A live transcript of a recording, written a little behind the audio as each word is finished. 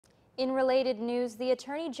In related news, the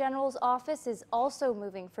Attorney General's office is also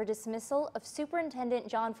moving for dismissal of Superintendent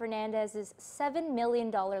John Fernandez's $7 million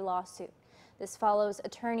lawsuit. This follows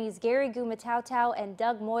attorneys Gary Gumatautau and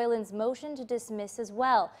Doug Moylan's motion to dismiss as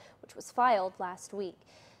well, which was filed last week.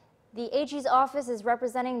 The AG's office is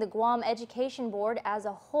representing the GUAM Education Board as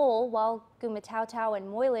a whole, while Gumatautau and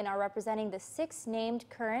Moylan are representing the 6 named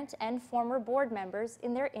current and former board members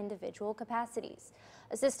in their individual capacities.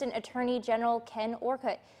 Assistant Attorney General Ken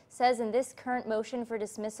Orcutt says in this current motion for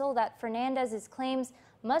dismissal that Fernandez's claims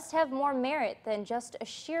must have more merit than just a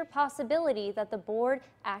sheer possibility that the board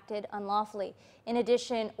acted unlawfully. In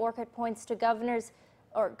addition, Orcutt points to GovGuam's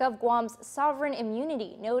sovereign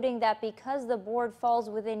immunity, noting that because the board falls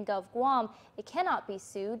within GovGuam, it cannot be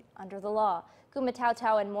sued under the law.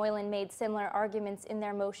 Gumatautau and Moylan made similar arguments in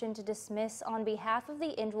their motion to dismiss on behalf of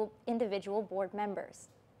the individual board members.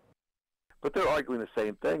 But they're arguing the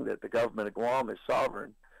same thing, that the government of Guam is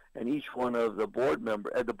sovereign, and each one of the board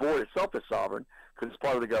members, the board itself is sovereign because it's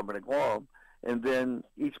part of the government of Guam, and then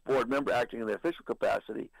each board member acting in their official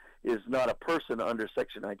capacity is not a person under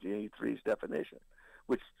Section 1983's definition,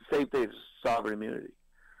 which the same thing as sovereign immunity.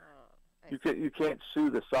 You can't sue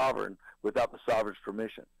the sovereign without the sovereign's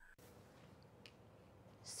permission.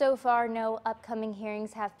 So far, no upcoming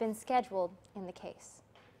hearings have been scheduled in the case.